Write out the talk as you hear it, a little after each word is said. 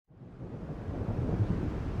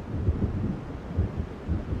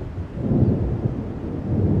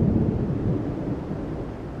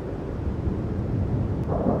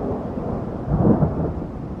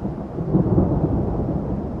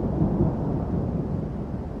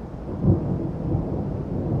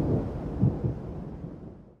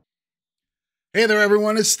Hey there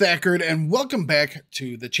everyone, it's Thakard and welcome back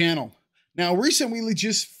to the channel. Now recently we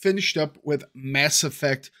just finished up with Mass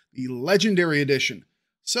Effect, the Legendary Edition,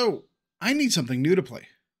 so I need something new to play.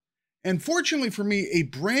 And fortunately for me, a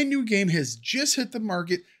brand new game has just hit the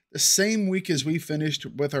market the same week as we finished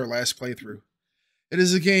with our last playthrough. It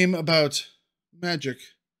is a game about magic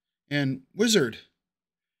and wizard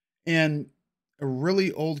and a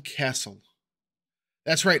really old castle.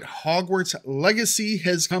 That's right, Hogwarts Legacy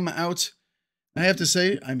has come out. I have to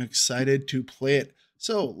say, I'm excited to play it.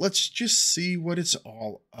 So let's just see what it's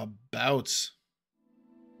all about.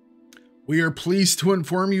 We are pleased to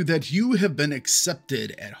inform you that you have been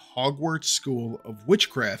accepted at Hogwarts School of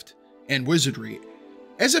Witchcraft and Wizardry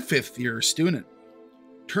as a 5th-year student.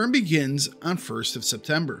 Term begins on 1st of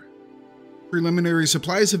September. Preliminary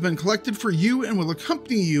supplies have been collected for you and will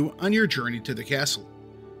accompany you on your journey to the castle.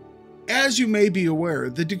 As you may be aware,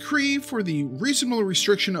 the decree for the reasonable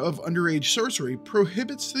restriction of underage sorcery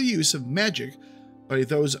prohibits the use of magic by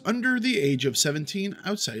those under the age of 17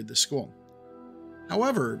 outside the school.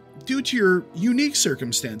 However, due to your unique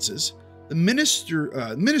circumstances, the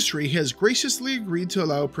ministry has graciously agreed to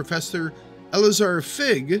allow Professor Eleazar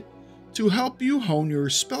Fig to help you hone your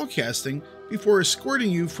spellcasting before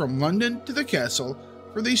escorting you from London to the castle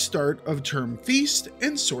for the start of term feast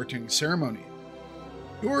and sorting ceremony.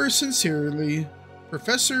 Yours sincerely,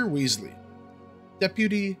 Professor Weasley,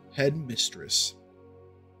 Deputy Headmistress.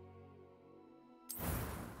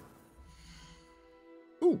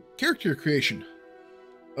 Ooh, character creation.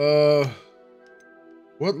 What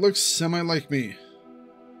looks semi-like me?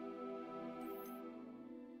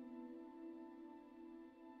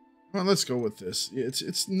 Well, let's go with this.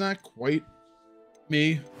 It's not quite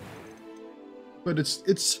me, but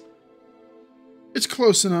it's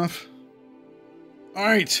close enough. All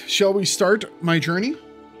right, shall we start my journey?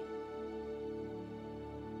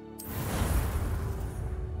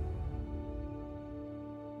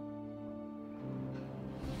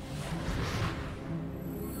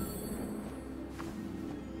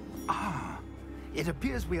 It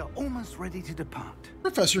appears we are almost ready to depart.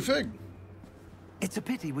 Professor Fig. It's a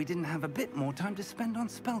pity we didn't have a bit more time to spend on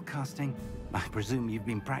spellcasting. I presume you've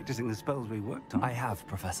been practicing the spells we worked on. I have,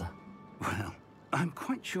 Professor. Well, I'm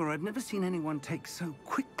quite sure I've never seen anyone take so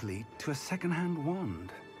quickly to a second-hand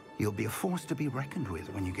wand. You'll be a force to be reckoned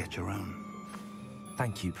with when you get your own.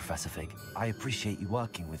 Thank you, Professor Fig. I appreciate you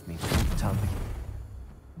working with me before the term begins.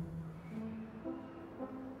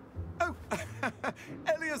 Oh,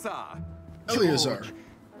 Eleazar! Eleazar. George,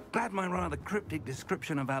 glad my rather cryptic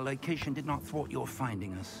description of our location did not thwart your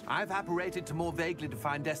finding us. I've apparated to more vaguely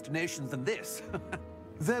defined destinations than this.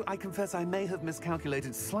 Though I confess I may have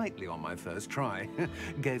miscalculated slightly on my first try.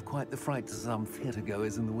 Gave quite the fright to some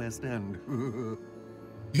theatergoers in the West End.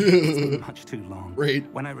 It's been much too long. Right.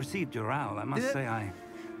 When I received your owl, I must say I...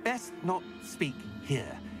 Best not speak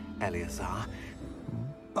here, Eleazar.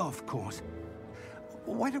 Of course.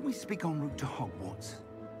 Why don't we speak en route to Hogwarts?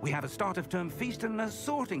 We have a start-of-term feast and a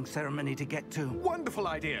sorting ceremony to get to. Wonderful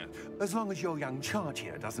idea. As long as your young charge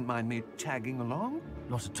here doesn't mind me tagging along.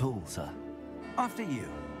 Not at all, sir. After you.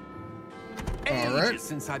 All right. Ages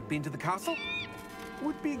since I've been to the castle.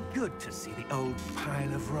 Would be good to see the old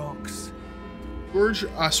pile of rocks. George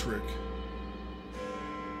Osric.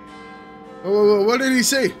 Oh, what did he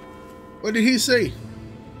say? What did he say?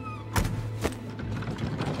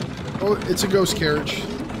 Oh, it's a ghost carriage.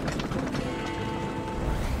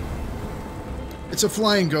 It's a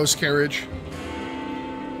flying ghost carriage.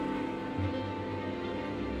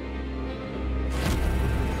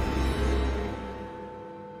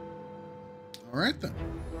 All right, then.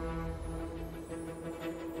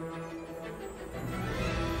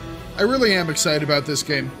 I really am excited about this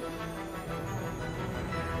game.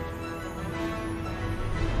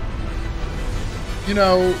 You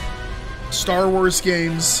know, Star Wars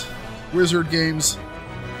games, Wizard games,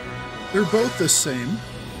 they're both the same.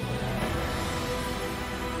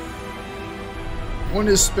 One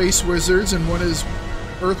is Space Wizards and one is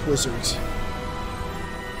Earth Wizards.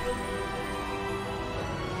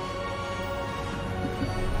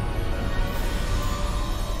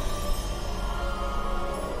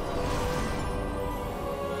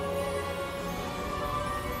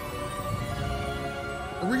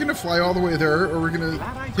 Are we gonna fly all the way there, or are we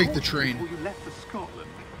gonna take the train? Before you left for Scotland.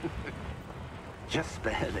 Just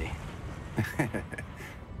barely.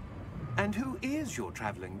 And who is your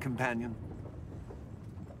traveling companion?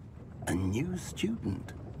 A new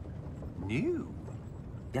student. New?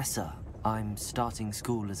 Yes, sir. I'm starting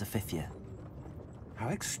school as a 5th year. How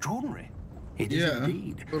extraordinary. It is Yeah,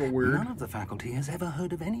 indeed. a little weird. None of the faculty has ever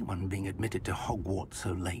heard of anyone being admitted to Hogwarts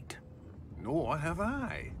so late. Nor have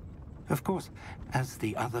I. Of course, as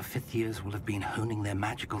the other fifth years will have been honing their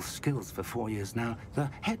magical skills for 4 years now, the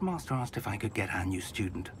headmaster asked if I could get our new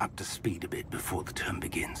student up to speed a bit before the term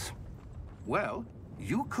begins. Well,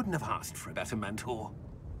 you couldn't have asked for a better mentor.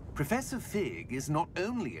 Professor Fig is not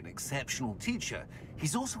only an exceptional teacher,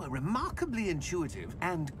 he's also a remarkably intuitive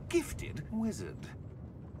and gifted wizard.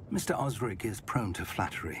 Mr. Osric is prone to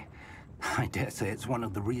flattery. I dare say it's one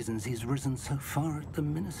of the reasons he's risen so far at the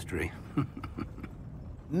Ministry.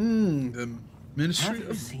 The Ministry Have you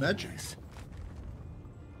of seen Magic. this?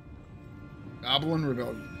 Goblin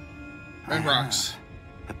Rebellion. Ranrocks.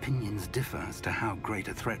 Opinions differ as to how great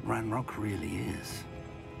a threat Ranrock really is.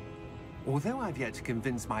 Although I've yet to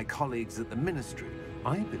convince my colleagues at the Ministry,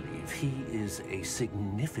 I believe he is a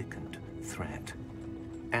significant threat.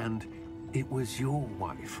 And it was your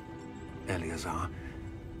wife, Eleazar,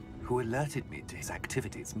 who alerted me to his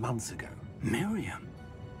activities months ago. Miriam?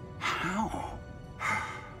 How?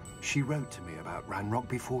 She wrote to me about Ranrock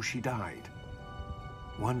before she died,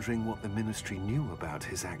 wondering what the Ministry knew about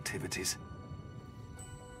his activities.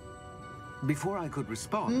 Before I could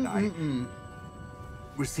respond, I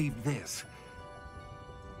received this.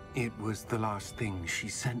 It was the last thing she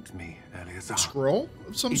sent me, Eleazar. A scroll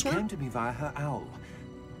of some It sort? came to me via her owl,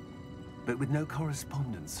 but with no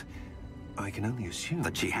correspondence. I can only assume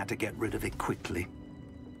That she had to get rid of it quickly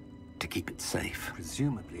to keep it safe.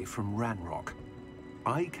 presumably from Ranrock.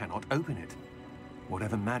 I cannot open it.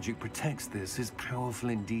 Whatever magic protects this is powerful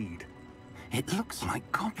indeed. It looks like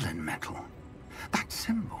goblin metal. That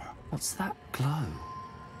symbol. What's that glow?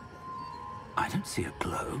 I don't see a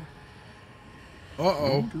glow.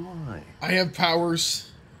 Uh-oh. Do I? I have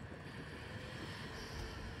powers.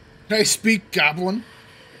 Can I speak goblin?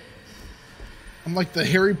 I'm like the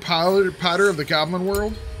Harry Potter of the goblin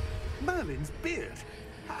world. Merlin's beard.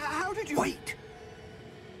 How did you... Wait!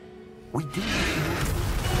 We do.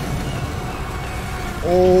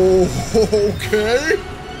 Oh, okay.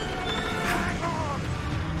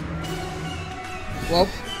 Well,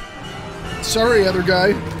 sorry, other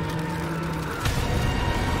guy.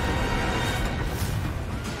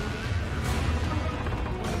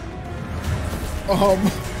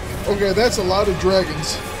 Okay, that's a lot of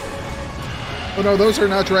dragons. Oh no, those are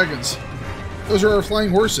not dragons. Those are our flying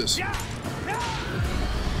horses.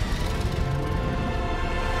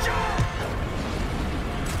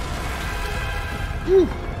 Whew.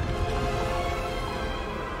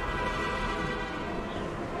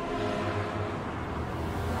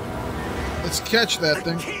 Let's catch that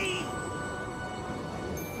thing. Key!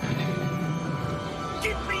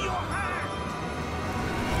 Give me your hand!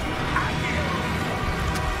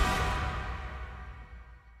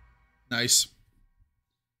 Nice.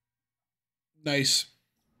 Nice.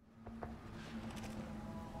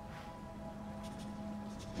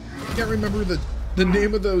 I can't remember the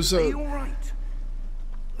name of those Are you all right?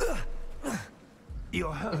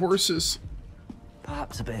 You're hurt. horses.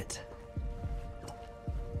 Perhaps a bit.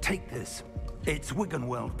 Take this. It's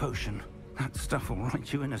Wiggenweld potion. That stuff will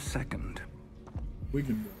right you in a second. We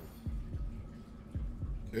can.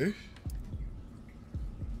 Okay.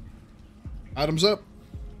 Bottoms up.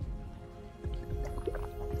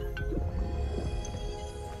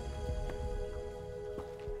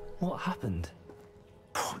 What happened?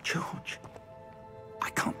 Poor George. I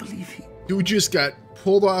can't believe he... Dude just got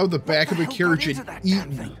pulled out of the back of a What the hell carriage got into and that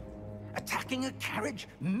damn eaten. thing? Attacking a carriage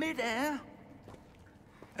mid-air?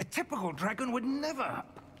 A typical dragon would never...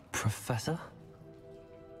 Professor?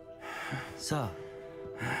 Sir,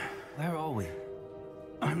 where are we?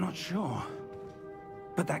 I'm not sure.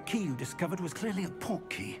 But that key you discovered was clearly a port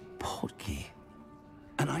key. Port key?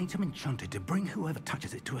 An item enchanted to bring whoever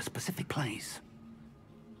touches it to a specific place.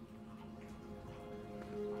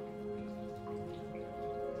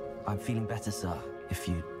 I'm feeling better, sir, if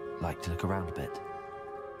you'd like to look around a bit.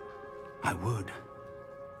 I would.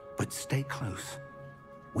 But stay close.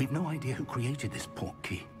 We've no idea who created this port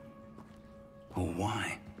key. Or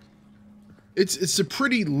why. It's a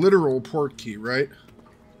pretty literal port key, right?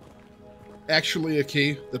 Actually a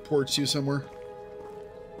key that ports you somewhere.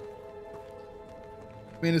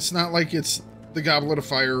 I mean, it's not like it's the Goblet of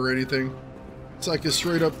Fire or anything. It's like a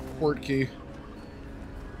straight up port key.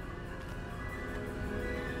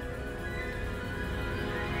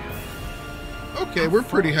 Okay, we're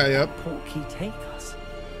pretty high up. Port key take us?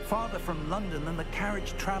 Farther from London than the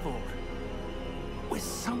carriage travelled. We're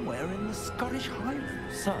somewhere in the Scottish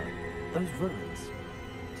Highlands. Sir, those ruins.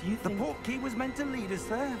 Do you The think... port key was meant to lead us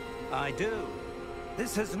there. I do.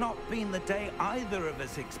 This has not been the day either of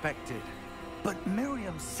us expected. But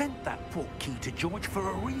Miriam sent that port key to George for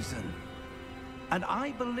a reason. And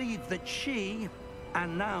I believe that she,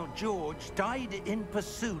 And now George died in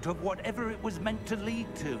pursuit of whatever it was meant to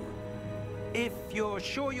lead to. If you're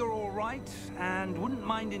sure you're all right and wouldn't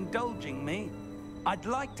mind indulging me, I'd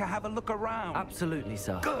like to have a look around. Absolutely,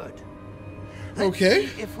 sir. Good. Okay.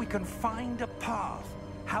 Let's see if we can find a path,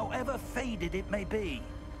 however faded it may be.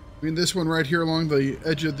 I mean, this one right here along the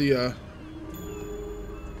edge of the,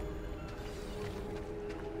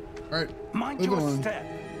 All right. Mind your step.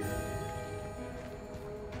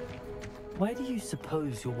 Where do you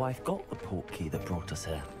suppose your wife got the portkey that brought us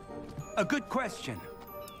here? A good question.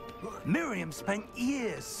 Miriam spent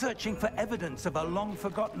years searching for evidence of a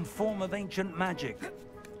long-forgotten form of ancient magic.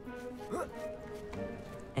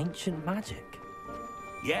 Ancient magic?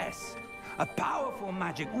 Yes, a powerful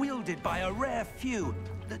magic wielded by a rare few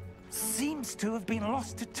that seems to have been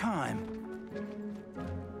lost to time.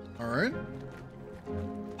 All right.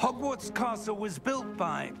 Hogwarts Castle was built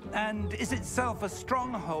by, and is itself a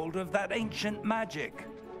stronghold of that ancient magic.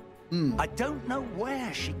 I don't know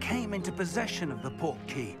where she came into possession of the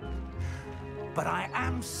portkey, but I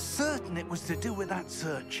am certain it was to do with that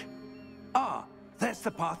search. Ah, there's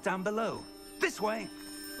the path down below. This way.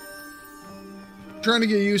 Trying to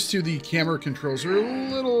get used to the camera controls. They're a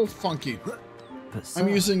little funky. But sir, I'm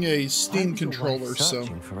using a why Steam was your controller, wife so...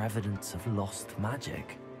 searching for evidence of lost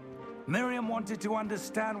magic? Miriam wanted to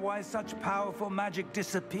understand why such powerful magic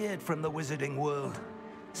disappeared from the wizarding world.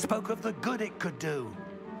 Spoke of the good it could do.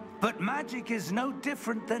 But magic is no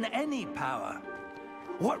different than any power.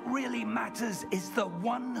 What really matters is the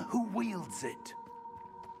one who wields it.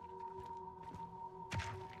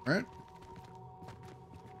 All right.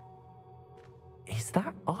 Is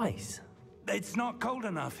that ice? It's not cold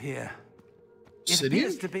enough here. It Obsidian?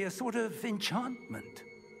 appears to be a sort of enchantment.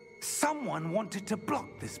 Someone wanted to block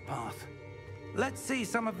this path. Let's see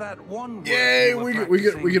some of that one word Yay! we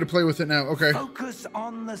We get to play with it now. Okay. Focus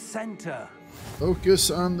on the center.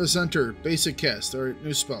 Focus on the center. Basic cast. All right.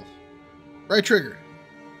 New spell. Right trigger.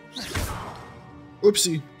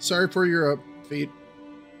 Oopsie. Sorry for your feet.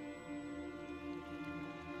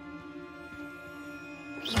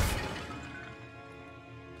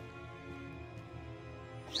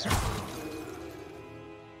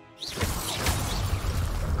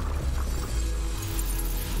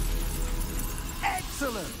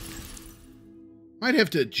 Excellent. Might have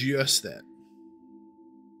to adjust that.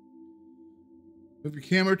 Move your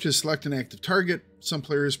camera to select an active target. Some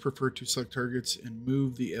players prefer to select targets and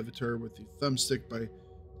move the avatar with the thumbstick by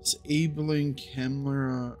disabling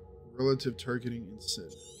camera relative targeting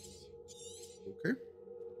instead. Okay.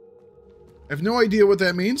 I have no idea what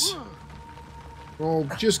that means. We'll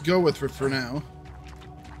just go with it for now.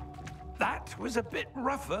 That was a bit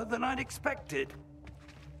rougher than I'd expected.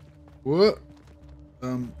 What?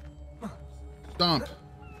 Stomp.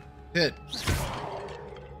 Hit.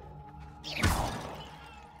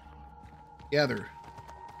 Gather.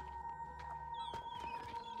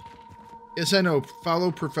 Yes, I know.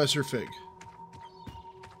 Follow Professor Fig.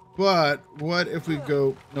 But what if we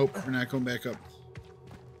go... Nope, we're not going back up.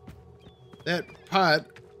 That pot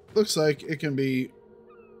looks like it can be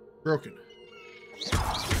broken.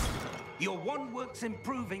 Your wand works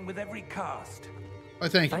improving with every cast. I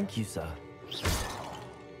thank you. Thank you, sir.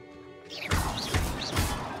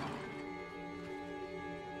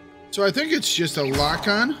 So I think it's just a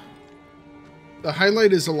lock-on. The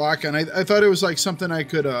highlight is a lock-on. I thought it was like something I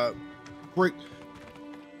could break.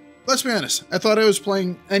 Let's be honest. I thought I was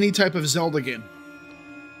playing any type of Zelda game.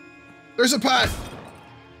 There's a pot!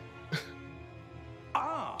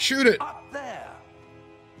 Shoot it! Up there.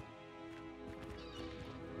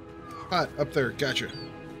 Pot up there. Gotcha.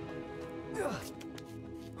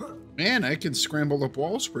 Man, I can scramble up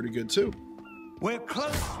walls pretty good too. We're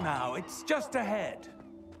close now. It's just ahead.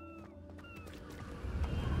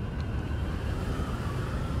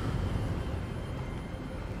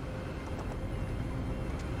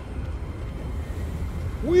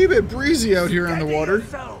 Wee bit breezy out here on the Steady water.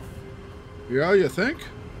 yourself. Yeah, you think?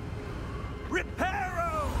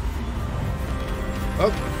 Reparo!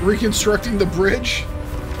 Oh, reconstructing the bridge.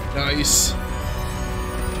 Nice.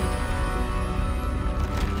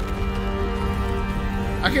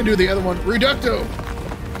 I can do the other one. Reducto.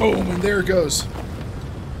 Boom, and there it goes.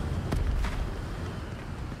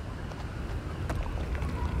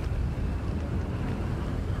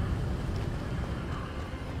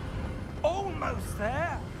 Almost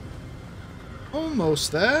there.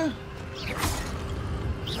 Almost there.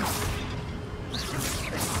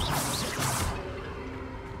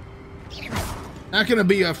 Not gonna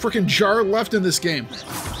be a freaking jar left in this game.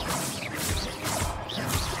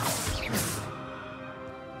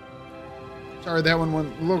 Sorry, that one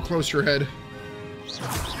went a little closer to your head.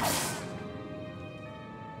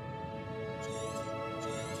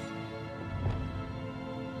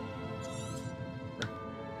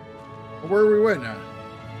 where we went now?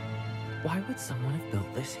 Why would someone have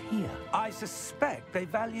built this here? I suspect they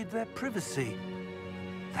valued their privacy.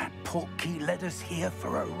 That portkey led us here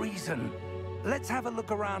for a reason. Let's have a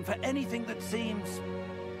look around for anything that seems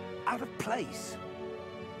out of place.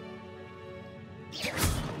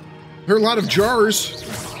 There are a lot of jars.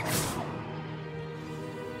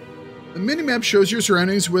 The minimap shows your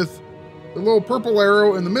surroundings with the little purple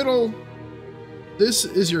arrow in the middle. This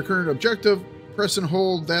is your current objective. Press and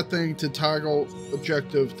hold that thing to toggle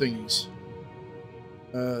objective thingies.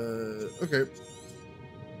 Okay.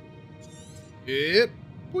 Yep.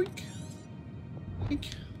 Boink. Boink.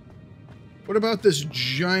 What about this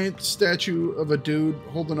giant statue of a dude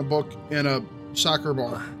holding a book and a soccer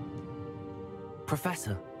ball?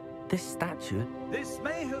 Professor, this statue... This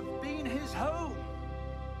may have been his home.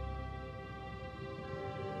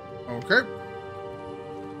 Okay.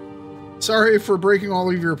 Sorry for breaking all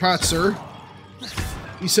of your pots, sir.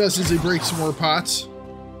 He says as he breaks some more pots.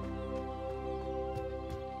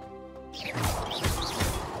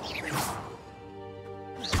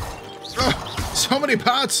 Oh, so many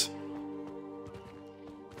pots!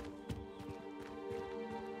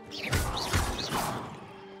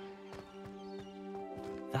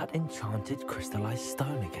 That enchanted crystallized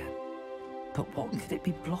stone again. But what could it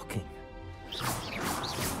be blocking?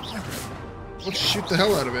 Let's shoot the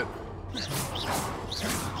hell out of it.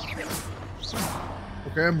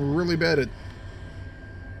 Okay, I'm really bad at...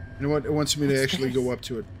 You know what? It wants me to actually go up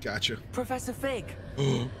to it. Gotcha. Professor Fig!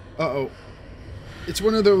 Uh-oh. It's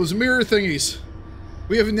one of those mirror thingies.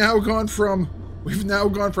 We have now gone from... We've now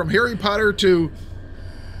gone from Harry Potter to...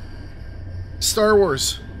 Star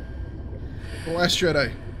Wars. The Last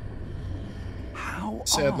Jedi. How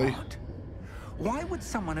Sadly. odd. Why would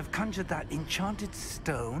someone have conjured that enchanted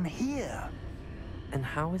stone here? And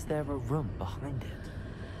how is there a room behind it?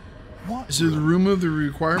 What? Is it the room of the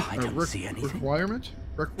requirement? I don't see anything. Requirement?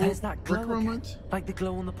 There's that glow again, requirement? like the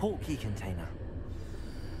glow on the portkey container.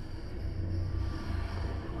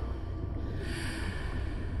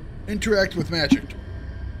 Interact with magic.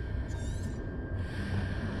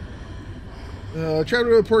 Try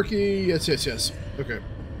to a portkey. Yes, yes, yes. Okay.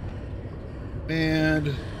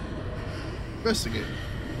 And investigate.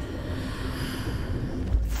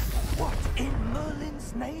 What in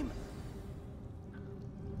Merlin's name?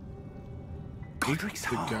 Godric's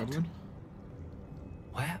The heart. goblin?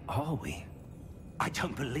 Where are we? I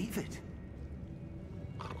don't believe it.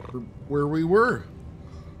 Where we were.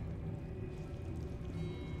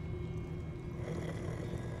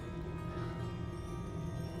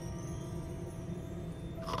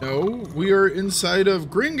 No, we are inside of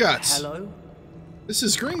Gringotts. Hello? This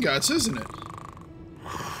is Gringotts, isn't it?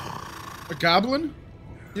 A goblin?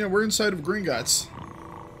 Yeah, we're inside of Gringotts.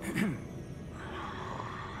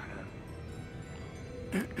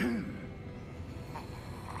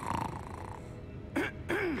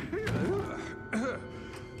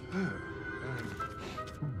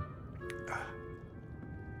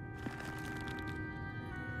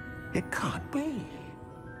 It can't be.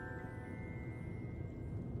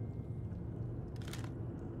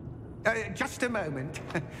 Just a moment.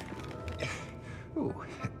 Ooh.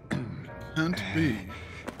 Can't be.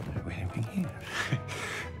 Where are we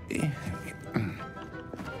here?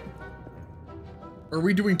 Are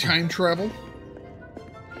we doing time travel?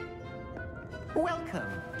 Welcome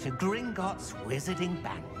to Gringotts Wizarding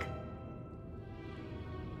Bank.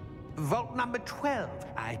 Vault number 12,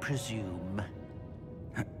 I presume.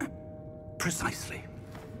 Precisely.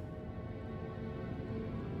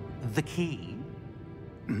 The key?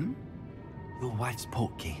 Hmm? Your wife's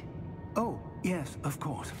portkey. Oh, yes, of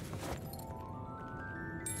course.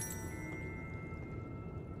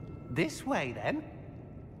 This way, then.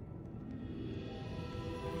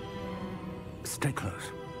 Stay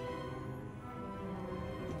close.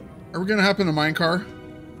 Are we gonna hop in a mine car?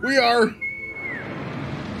 We are!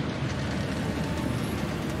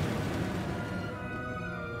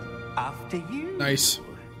 After you. Nice.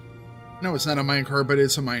 No, it's not a mine car, but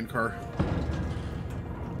it's a mine car.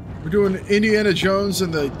 We're doing Indiana Jones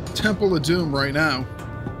and the Temple of Doom right now.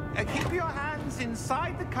 Keep your hands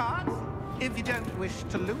inside the cart if you don't wish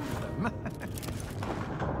to lose them.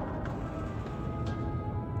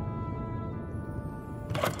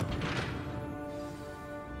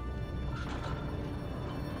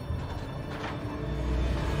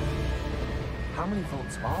 How many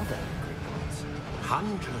vaults are there in Gringotts?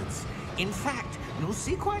 Hundreds. In fact, you'll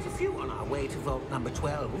see quite a few on our way to vault number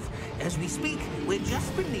 12. As we speak, we're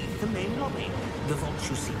just beneath the main lobby. The vaults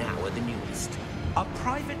you see now are the newest. Are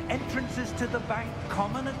private entrances to the bank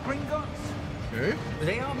common at Gringotts? Okay.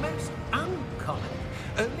 They are most uncommon.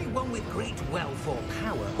 Only one with great wealth or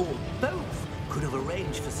power, or both, could have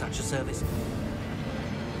arranged for such a service.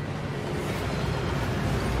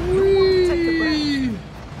 You want to take a breath?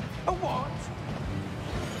 A what?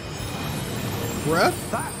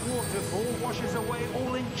 Breath? That waterfall washes away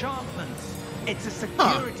all enchantments. It's a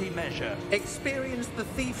security measure. Experienced the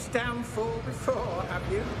thief's downfall before, have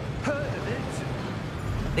you? Heard of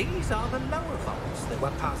it? These are the lower vaults that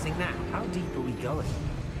we're passing now. How deep are we going?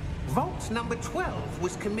 Vault number 12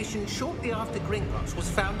 was commissioned shortly after Gringotts was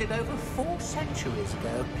founded over 4 centuries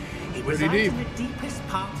ago. It resides deep. in the deepest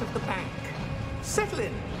part of the bank. Settle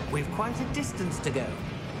in. We've quite a distance to go.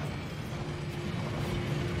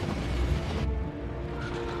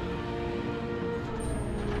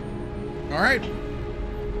 All right.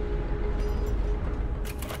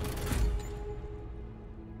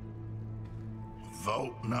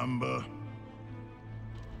 Vault number.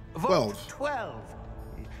 Vault 12. 12.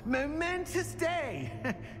 Momentous day.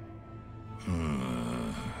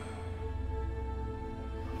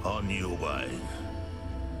 On your way.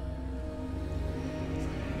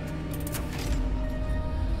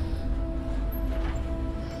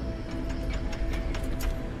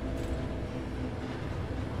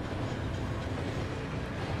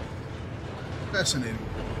 Fascinating.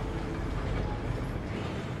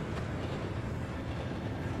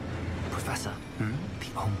 Professor, the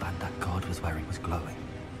armband that guard was wearing was glowing.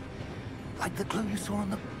 Like the glow you saw on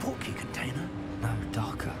the portkey container? No,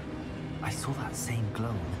 darker. I saw that same glow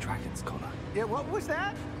on the dragon's collar. Yeah, what was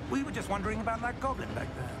that? We were just wondering about that goblin back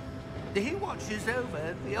there. He watches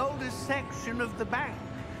over the oldest section of the bank.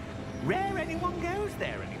 Rare anyone goes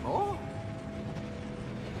there anymore.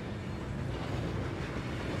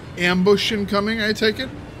 Ambush incoming, I take it?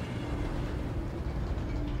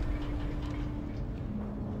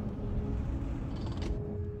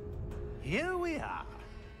 Here we are.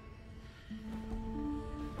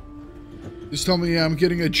 Just tell me I'm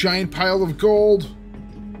getting a giant pile of gold.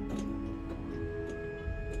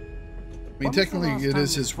 I mean, technically it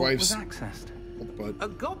is his wife's, Accessed? but A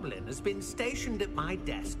goblin has been stationed at my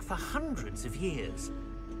desk for hundreds of years.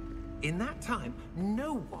 In that time,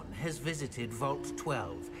 no one has visited Vault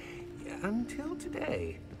 12 until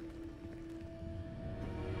today.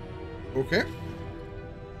 okay.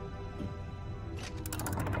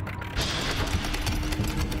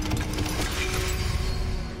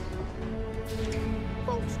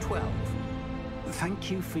 Vault 12.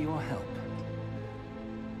 Thank you for your help.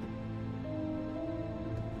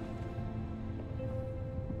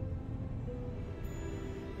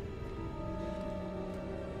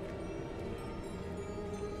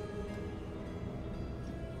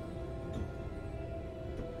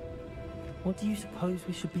 What do you suppose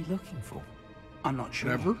we should be looking for? I'm not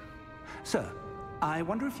sure. Whatever. Sir, I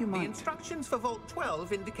wonder if you The might... instructions for Vault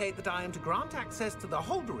 12 indicate that I am to grant access to the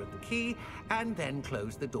holder of the key and then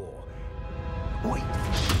close the door. Wait.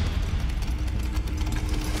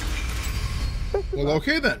 Well,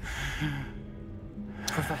 okay then.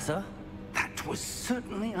 Professor? That was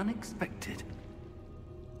certainly unexpected.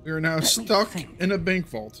 We are now me stuck think. in a bank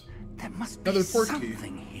vault. There must be Another port key.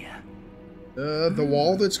 something here. The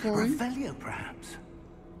wall that's glowing? Revelio, perhaps?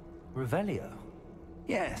 Revelio?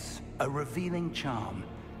 Yes, a revealing charm.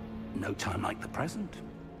 No time like the present.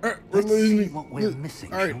 Alright, we're Let's see learning. what we're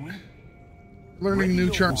missing, Alright, shall we? learning Ready new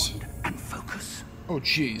your charms. wand and focus. Oh,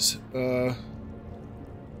 jeez.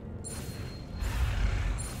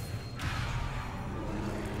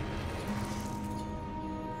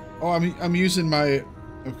 Oh, I'm using my.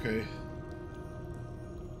 Okay.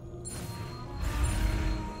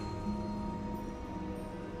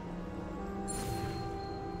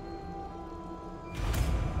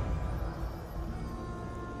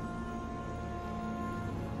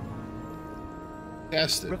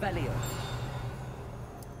 Cast it. Revelio.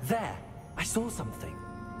 There! I saw something.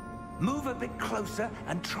 Move a bit closer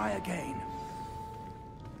and try again.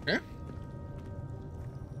 Okay.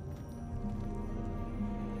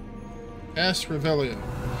 Cast Revelio.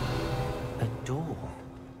 A door.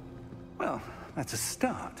 Well, that's a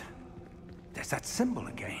start. There's that symbol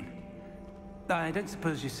again. I don't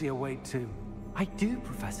suppose you see a way to... I do,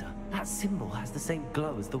 Professor. That symbol has the same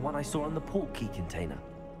glow as the one I saw on the portkey container.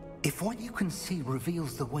 If what you can see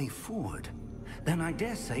reveals the way forward, then I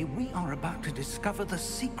dare say we are about to discover the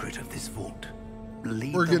secret of this vault.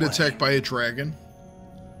 Lead Or the get way. attacked by a dragon.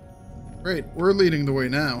 Great, we're leading the way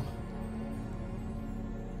now.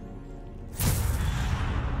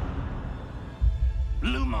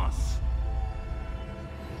 Lumos!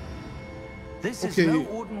 This is Okay. no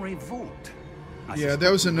ordinary vault. I Yeah, that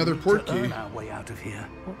suspect was we will another need port to key. earn our way out of here.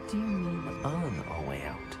 What do you mean, earn our way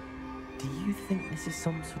out? Do you think this is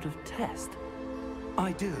some sort of test?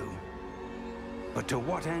 I do. But to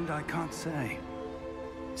what end, I can't say.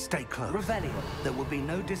 Stay close. Revelio. There will be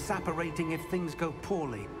no disapparating if things go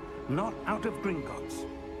poorly. Not out of Gringotts.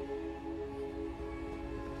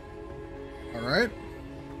 All right.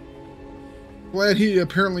 Glad he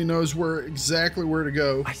apparently knows exactly where to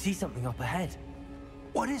go. I see something up ahead.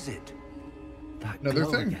 What is it? That Another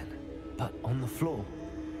glow thing. again, but on the floor.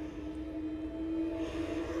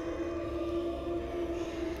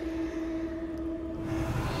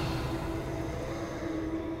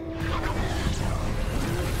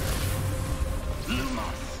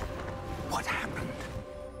 What happened?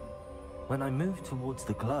 When I moved towards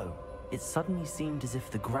the glow, it suddenly seemed as if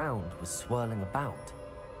the ground was swirling about.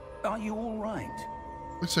 Are you all right?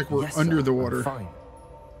 Looks like we're Yes, under sir, the I'm water. fine.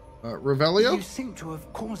 Revelio? You seem to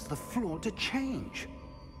have caused the floor to change.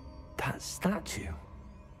 That statue.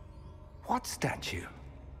 What statue?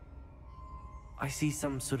 I see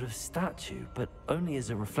some sort of statue, but only as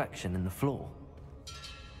a reflection in the floor.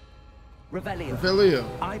 Revelio. Revelio.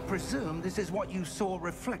 I presume this is what you saw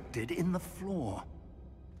reflected in the floor.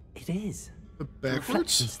 It is. The The reflection's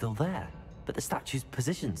backwards? still there, but the statue's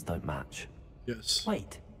positions don't match. Yes.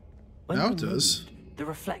 Wait. When Now we it does. moved, the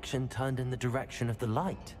reflection turned in the direction of the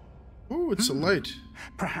light. Oh, it's a light.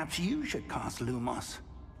 Perhaps you should cast Lumos.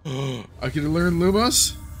 I can learn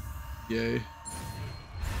Lumos? Yay.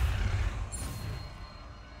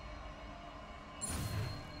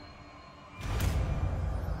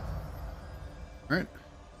 Alright.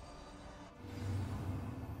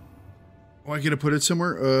 Oh, I gotta put it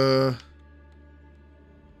somewhere?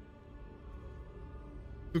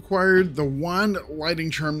 Acquired the wand lighting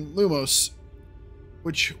charm Lumos,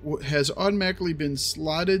 which has automatically been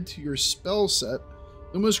slotted to your spell set.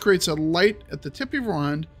 Lumos creates a light at the tip of your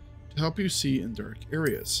wand to help you see in dark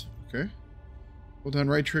areas. Okay. Hold down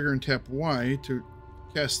right trigger and tap Y to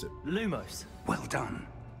cast it. Lumos. Well done.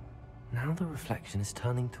 Now the reflection is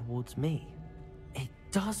turning towards me. It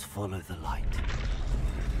does follow the light.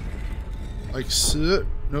 Like so.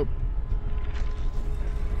 Nope.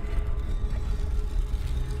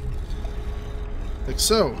 Like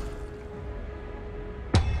so.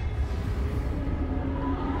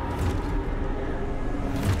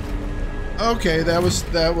 Okay, that was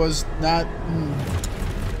not.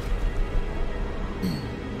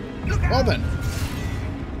 Well then,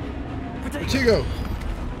 Vertigo.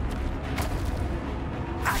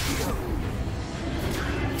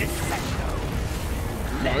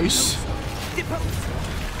 Nice.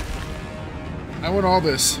 I want all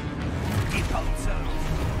this.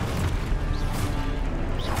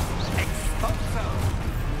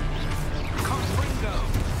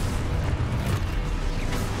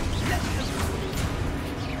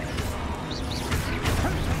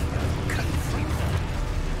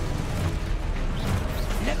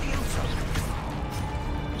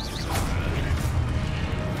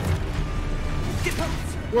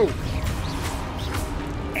 Whoa.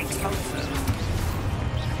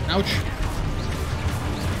 Ouch.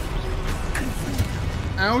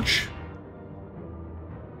 Ouch.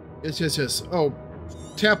 Yes, yes, yes. Oh,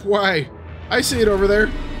 tap Y. I see it over there.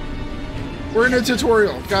 We're in a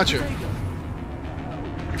tutorial. Gotcha.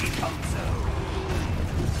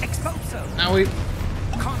 Owie.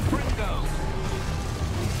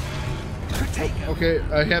 Okay,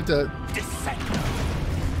 I have to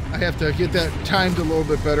get that timed a little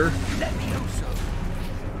bit better.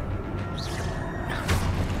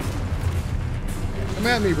 Come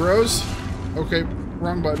at me, bros. Okay,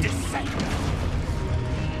 wrong button.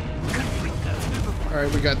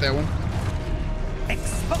 Alright, we got that one.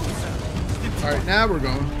 Alright, now we're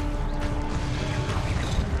going.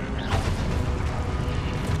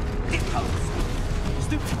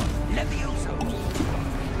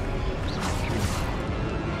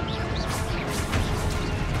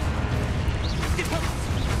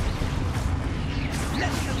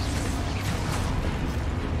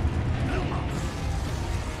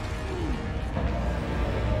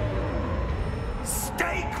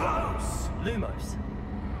 Stay close! Lumos.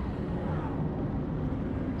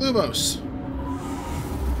 Lumos.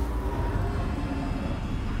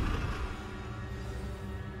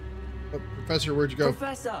 Oh, Professor, where'd you go?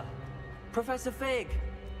 Professor! Professor Fig!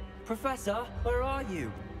 Professor, where are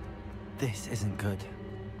you? This isn't good.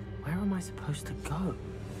 Where am I supposed to go?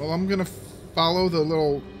 Well, I'm gonna follow the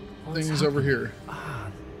little What's things over happening? here. Ah,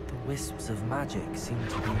 the wisps of magic seem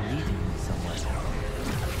to be leading me somewhere.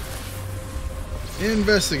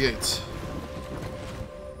 Investigates.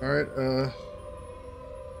 Alright,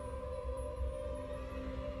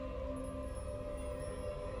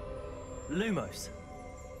 Lumos.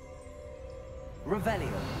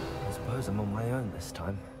 Revelio. I suppose I'm on my own this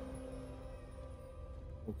time.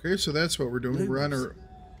 Okay, so that's what we're doing. We're on our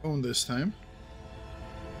own this time.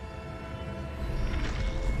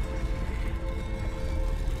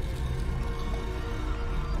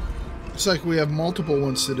 Looks like we have multiple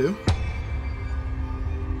ones to do.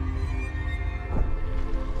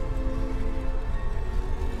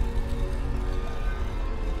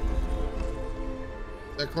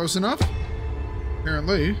 Is that close enough?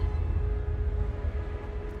 Apparently.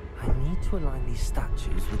 I need to align these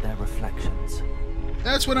statues with their reflections.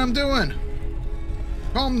 That's what I'm doing.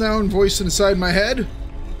 Calm down, voice inside my head.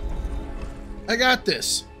 I got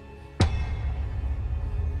this.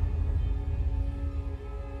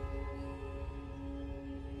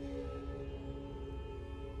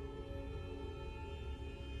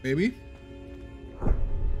 Maybe.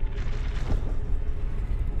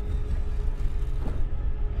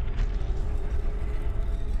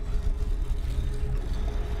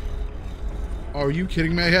 Oh, are you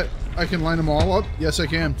kidding me? I can line them all up? Yes, I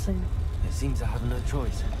can. It seems I have no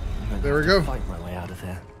choice. There we go. Fight my way out of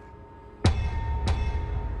here. All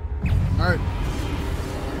right.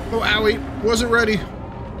 Oh, owie. Wasn't ready.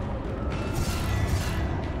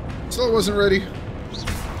 Still wasn't ready.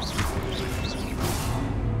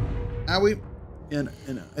 Owie. And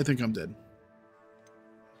I think I'm dead.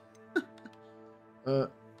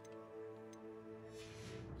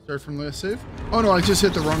 Start from last save? Oh no, I just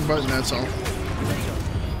hit the wrong button, that's all.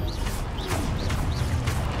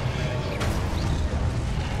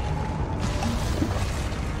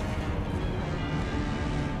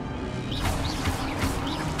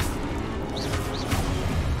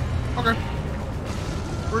 Okay.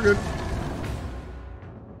 We're good.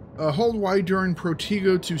 Hold Y during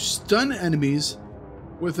Protego to stun enemies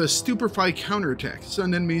with a Stupefy counterattack.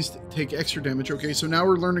 Stunned enemies take extra damage. Okay, so now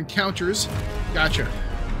we're learning counters. Gotcha.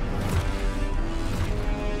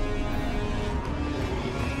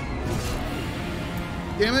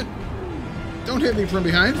 Damn it. Don't hit me from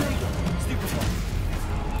behind.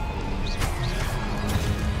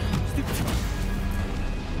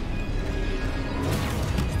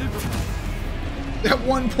 That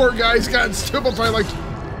one poor guy's gotten stupefied like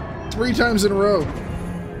 3 times in a row.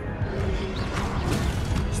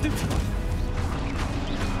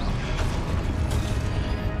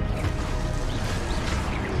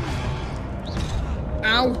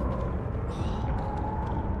 Ow.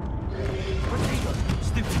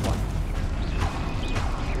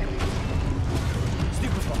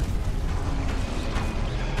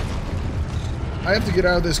 I have to get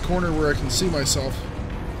out of this corner where I can see myself.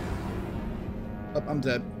 Oh, I'm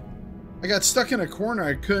dead. I got stuck in a corner.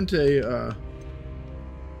 I couldn't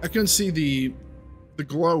see the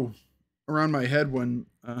glow around my head when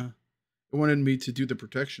it wanted me to do the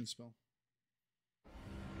protection spell.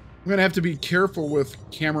 I'm gonna have to be careful with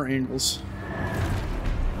camera angles.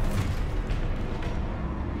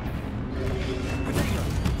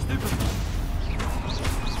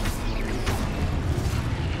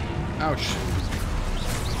 Ouch.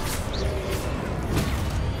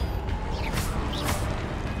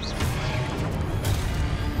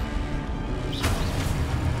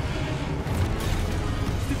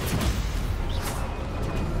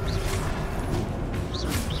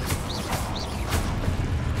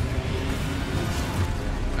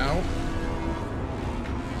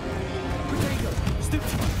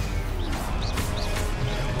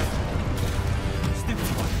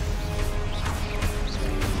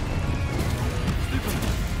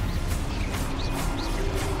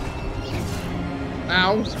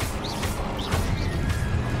 Ow.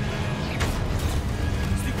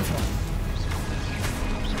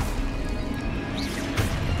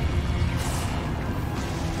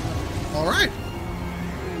 All right.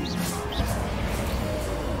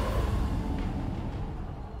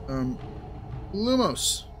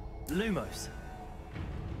 Lumos. Lumos.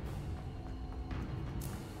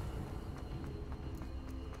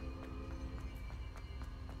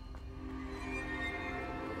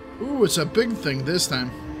 Ooh, it's a big thing this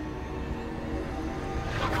time.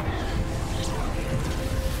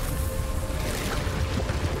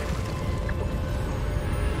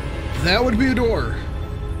 That would be a door.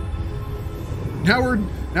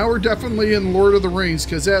 Now we're definitely in Lord of the Rings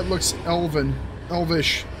because that looks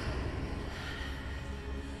elvish.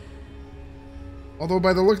 Although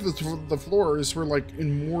by the look of the floors, we're like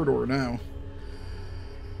in Mordor now.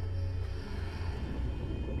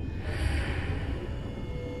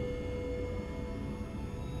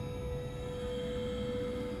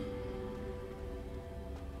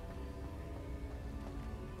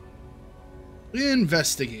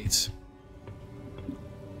 Investigates.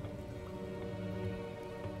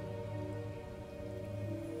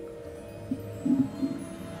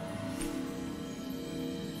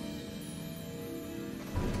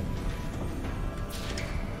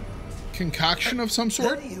 concoction of some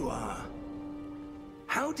sort? There you are.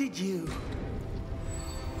 How did you...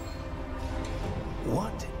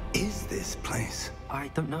 What is this place? I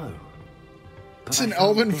don't know. But It's I an found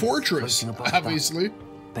elven this fortress, floating above that obviously.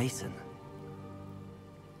 basin.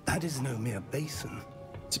 That is no mere basin.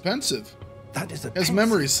 It's expensive. That is a It has pencil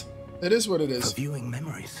memories. That is what it for is. viewing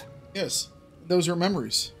memories. Yes. Those are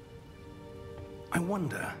memories. I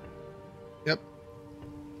wonder... Yep.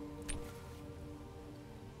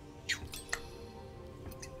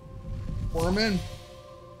 Pour them in.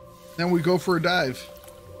 Then we go for a dive.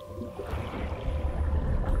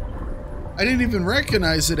 I didn't even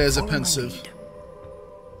recognize it as a pensive.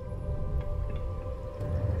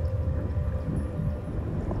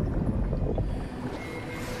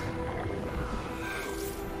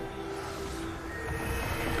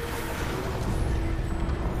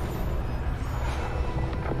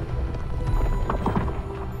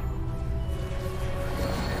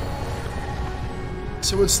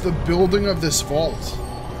 So it's the building of this vault.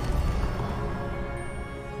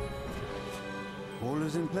 All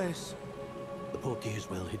is in place. The portkey is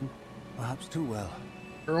well hidden. Perhaps too well.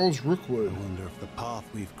 Charles I Rookwood. wonder if the path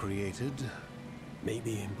we've created... May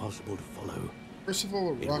be impossible to follow.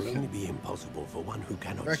 Percival It will only Rockham. be impossible for one who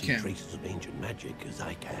cannot see Rackham. traces of ancient magic as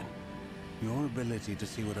I can. Your ability to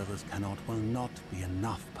see what others cannot will not be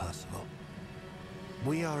enough, Percival.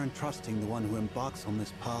 We are entrusting the one who embarks on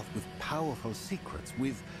this path with powerful secrets,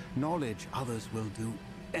 with knowledge others will do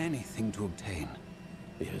anything to obtain.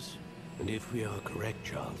 Yes, and if we are correct,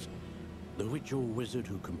 Charles, the witch or wizard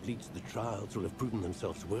who completes the trials will have proven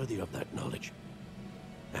themselves worthy of that knowledge,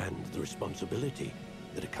 and the responsibility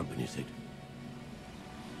that accompanies it.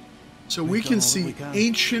 So We've we done can all that see we can.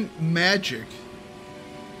 ancient magic.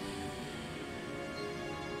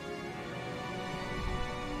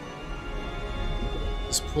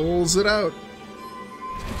 Just pulls it out.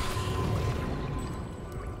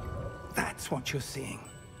 That's what you're seeing.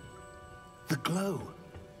 The glow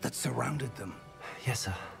that surrounded them. Yes,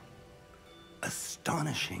 sir.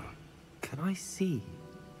 Astonishing. Can I see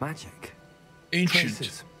magic? Ancient.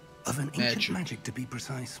 Traces of an ancient magic, to be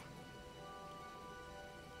precise.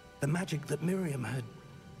 The magic that Miriam had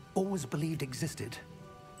always believed existed,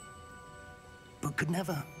 but could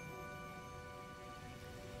never.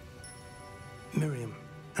 Miriam,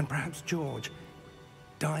 and perhaps George,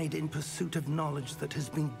 died in pursuit of knowledge that has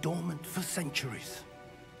been dormant for centuries.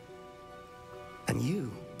 And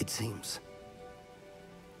you, it seems,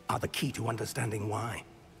 are the key to understanding why.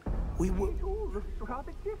 We were... It all looks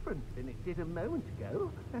rather different than it did a moment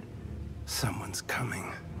ago. Someone's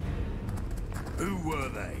coming. Who were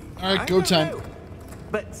they? All right, go time. know.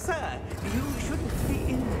 But, sir, you shouldn't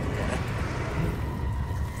be in here.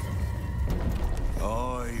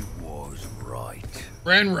 I was right.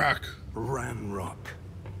 Ranrock. Ramrock.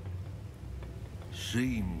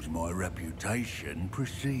 Seems my reputation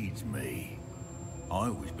precedes me. I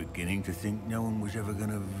was beginning to think no one was ever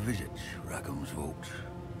going to visit Rackham's vault.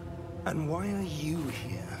 And why are you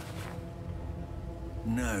here?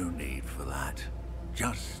 No need for that.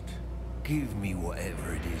 Just give me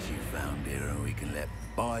whatever it is you found here and we can let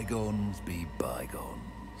bygones be bygones.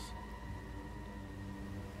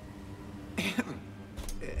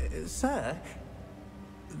 Sir,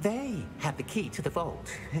 they have the key to the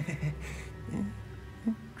vault.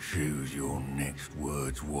 Choose your next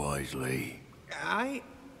words wisely. I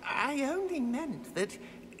only meant that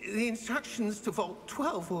the instructions to Vault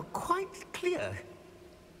 12 were quite clear.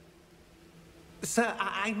 Sir,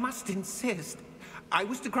 I must insist. I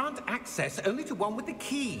was to grant access only to one with the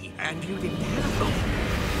key, and you didn't have them.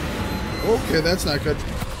 Okay, that's not good.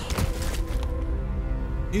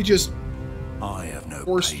 He just I have no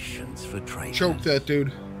Force- patience for traitors. choked that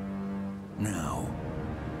dude. Now,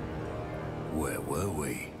 where were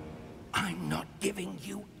we? I'm not giving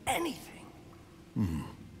you anything.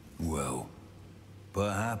 Well,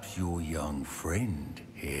 perhaps your young friend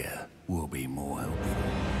here will be more helpful.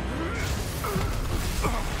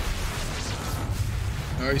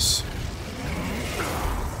 Nice.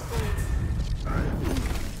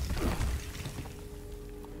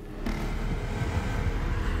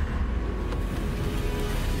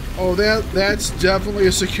 Oh, that's definitely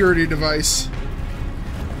a security device.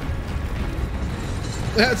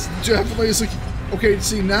 That's definitely a okay,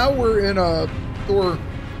 see, now we're in a door.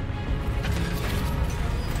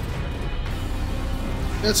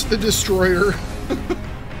 That's the destroyer.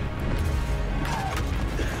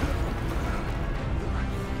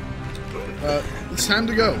 It's time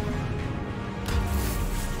to go.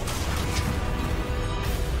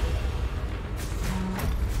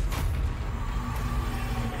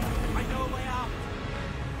 I know a way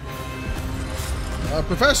out.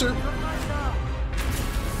 Professor.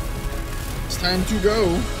 time to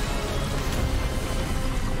go.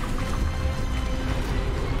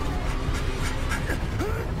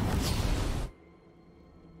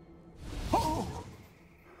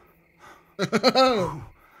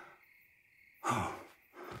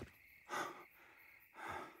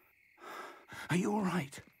 Are you all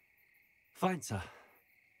right? Fine, sir.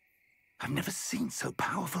 I've never seen so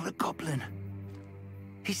powerful a goblin.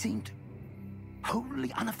 He seemed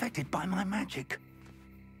wholly unaffected by my magic.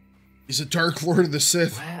 He's a Dark Lord of the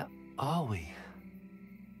Sith. Where are we?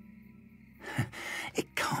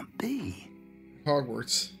 It can't be.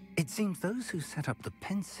 Hogwarts. It seems those who set up the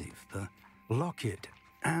pensive, the locket,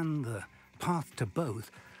 and the path to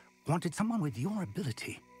both wanted someone with your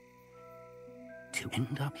ability to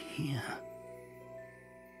end up here.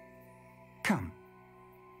 Come.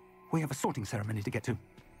 We have a sorting ceremony to get to.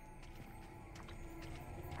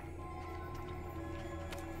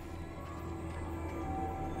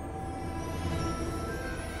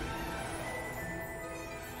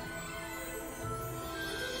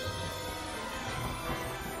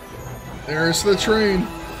 There's the train.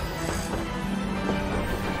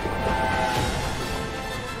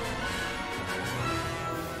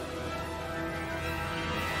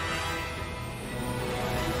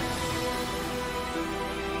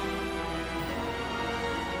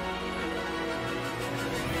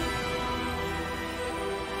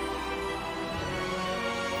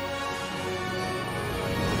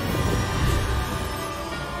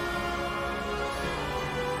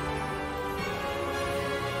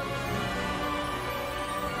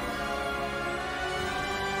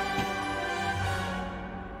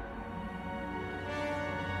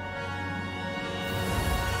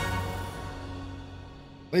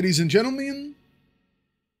 Ladies and gentlemen,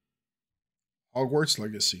 Hogwarts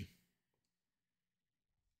Legacy.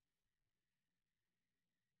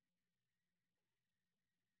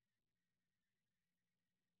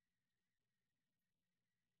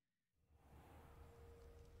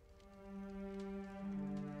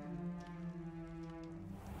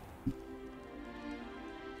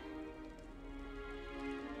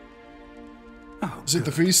 Oh, Is it the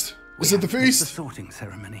good. feast? We Is it the have to make feast? The sorting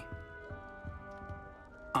ceremony.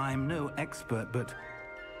 I'm no expert, but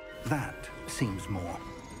that seems more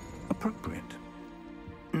appropriate.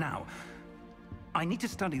 Now, I need to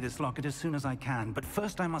study this locket as soon as I can, but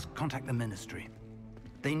first I must contact the Ministry.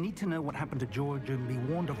 They need to know what happened to George and be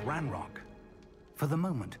warned of Ranrock. For the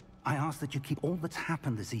moment, I ask that you keep all that's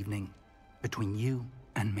happened this evening between you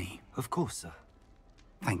and me. Of course, sir.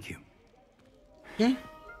 Thank you. Yeah.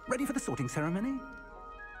 Ready for the sorting ceremony?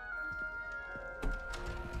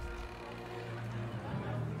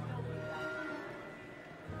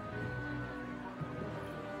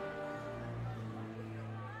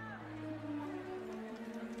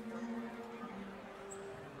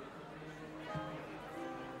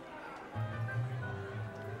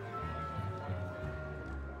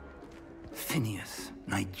 Phineas,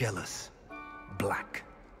 Nigellus, Black.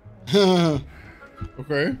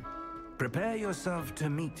 Okay. Prepare yourself to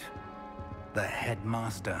meet the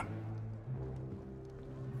headmaster.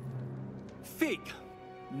 Fig,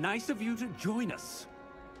 nice of you to join us.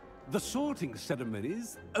 The sorting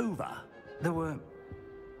ceremony's over. There were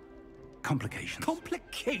complications.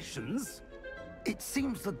 Complications? It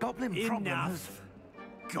seems the goblin problem has... Enough.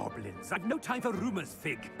 Goblins. I've no time for rumors,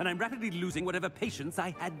 Fig, and I'm rapidly losing whatever patience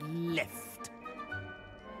I had left.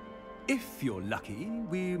 If you're lucky,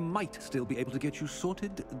 we might still be able to get you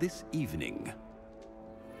sorted this evening.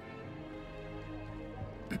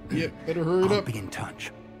 Yeah, better hurry it I'll up. be in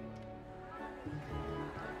touch.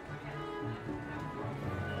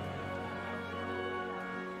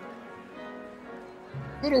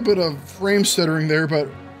 A little bit of frame stuttering there, but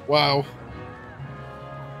wow.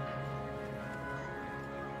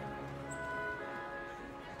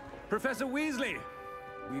 Professor Weasley,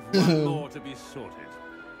 we've one more to be sorted.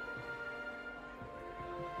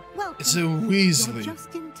 Welcome. It's a Weasley. You're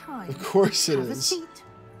just in time. Of course it Have a is. seat.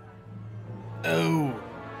 Oh,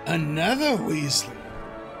 another Weasley.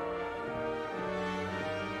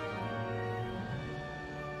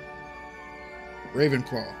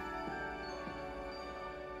 Ravenclaw.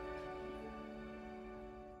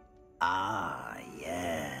 Ah,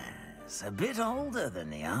 yes. A bit older than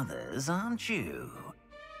the others, aren't you?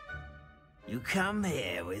 You come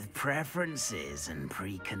here with preferences and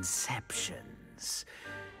preconceptions.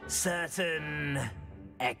 Certain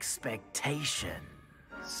expectations.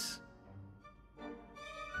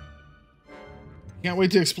 Can't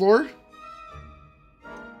wait to explore.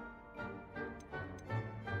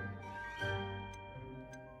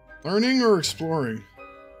 Learning or exploring?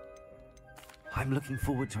 I'm looking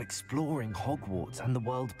forward to exploring Hogwarts and the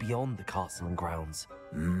world beyond the castle and grounds.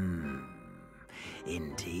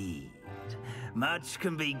 Indeed. Much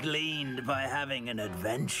can be gleaned by having an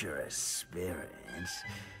adventurous spirit,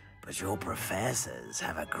 but your professors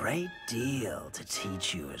have a great deal to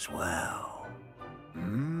teach you as well.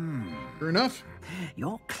 Fair enough.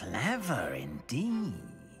 You're clever indeed.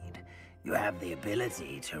 You have the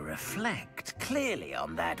ability to reflect clearly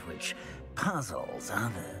on that which puzzles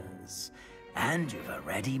others. And you've a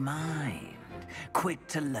ready mind, quick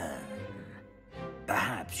to learn.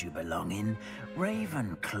 Perhaps you belong in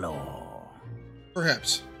Ravenclaw.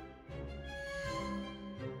 Perhaps.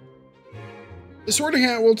 The sorting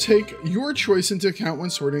hat will take your choice into account when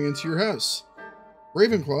sorting into your house.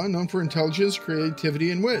 Ravenclaw, known for intelligence,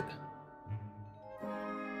 creativity, and wit.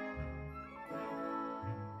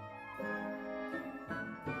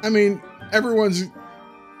 I mean, there are going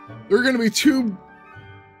to be two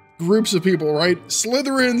groups of people, right?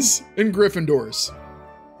 Slytherins and Gryffindors.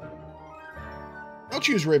 I'll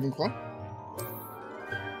choose Ravenclaw.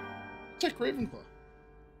 Check Ravenclaw.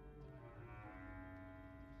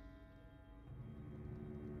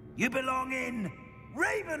 You belong in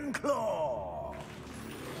Ravenclaw!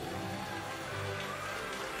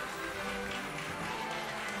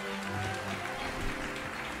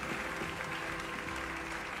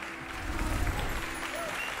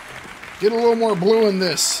 Get a little more blue in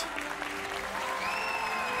this.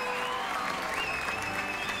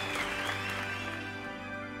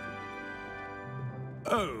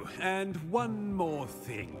 Oh, and one more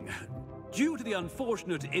thing. Due to the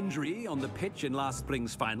unfortunate injury on the pitch in last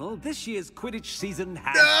spring's final, this year's Quidditch season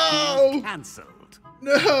has been cancelled.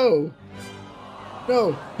 No!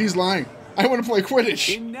 No, he's lying. I want to play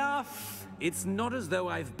Quidditch. Enough! It's not as though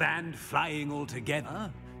I've banned flying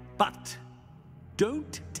altogether, but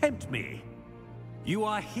don't tempt me. You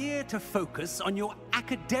are here to focus on your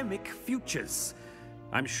academic futures.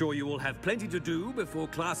 I'm sure you will have plenty to do before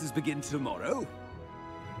classes begin tomorrow.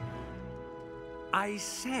 I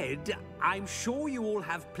said, I'm sure you all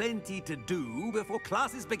have plenty to do before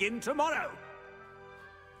classes begin tomorrow.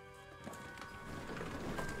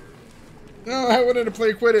 No, I wanted to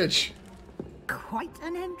play Quidditch. Quite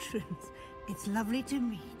an entrance. It's lovely to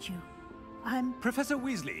meet you. I'm... Professor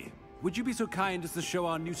Weasley, would you be so kind as to show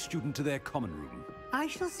our new student to their common room? I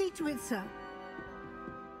shall see to it, sir.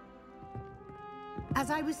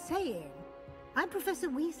 As I was saying, I'm Professor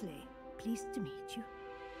Weasley. Pleased to meet you.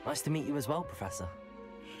 Nice to meet you as well, Professor.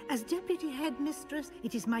 As Deputy Headmistress,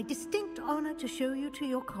 it is my distinct honor to show you to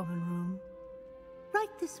your common room. Right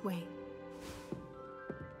this way.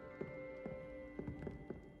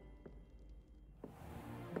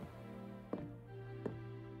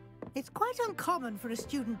 It's quite uncommon for a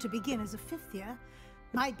student to begin as a fifth year.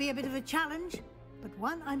 Might be a bit of a challenge, but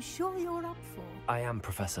one I'm sure you're up for. I am,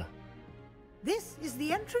 Professor. This is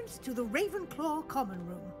the entrance to the Ravenclaw common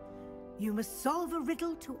room. You must solve a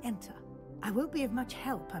riddle to enter. I won't be of much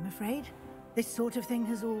help, I'm afraid. This sort of thing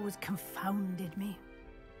has always confounded me.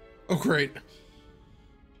 Oh, great.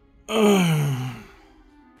 Who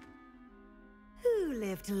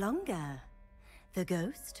lived longer? The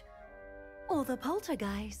ghost or the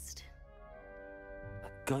poltergeist? A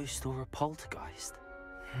ghost or a poltergeist?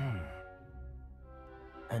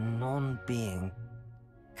 A non-being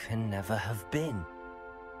can never have been.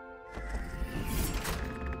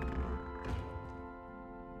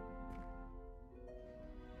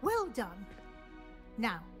 Well done.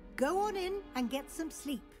 Now, go on in and get some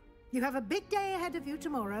sleep. You have a big day ahead of you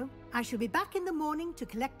tomorrow. I shall be back in the morning to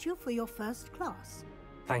collect you for your first class.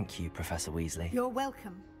 Thank you, Professor Weasley. You're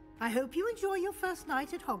welcome. I hope you enjoy your first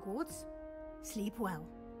night at Hogwarts. Sleep well.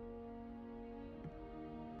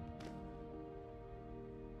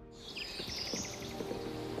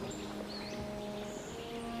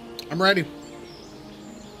 I'm ready.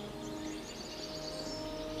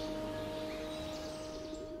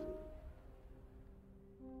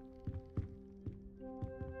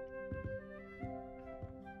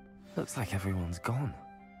 Looks like everyone's gone.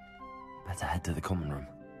 Better head to the common room.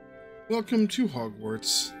 Welcome to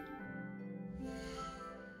Hogwarts.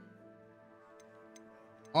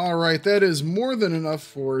 Alright, that is more than enough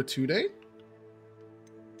for today.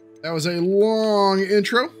 That was a long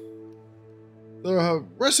intro. The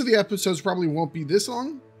rest of the episodes probably won't be this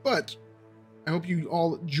long, but I hope you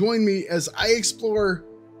all join me as I explore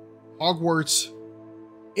Hogwarts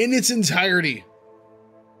in its entirety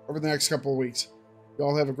over the next couple of weeks. You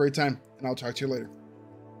all have a great time, and I'll talk to you later.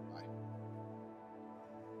 Bye.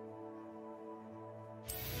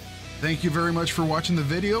 Thank you very much for watching the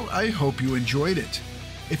video. I hope you enjoyed it.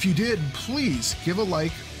 If you did, please give a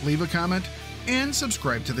like, leave a comment, and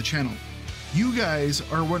subscribe to the channel. You guys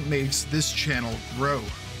are what makes this channel grow.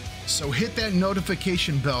 So hit that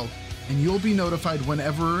notification bell and you'll be notified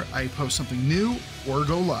whenever I post something new or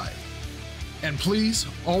go live. And please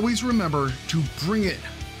always remember to bring it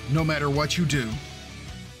no matter what you do.